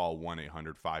 or call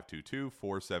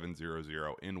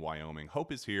 1-800-522-4700. In Wyoming,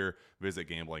 hope is here. Visit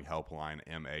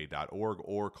gamblinghelplinema.org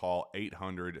or call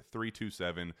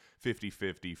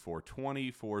 800-327-5050 for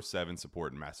 24/7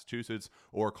 support in Massachusetts,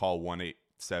 or call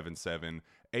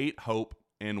 1-877-8-HOPE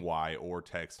NY or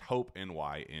text HOPE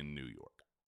NY in New York.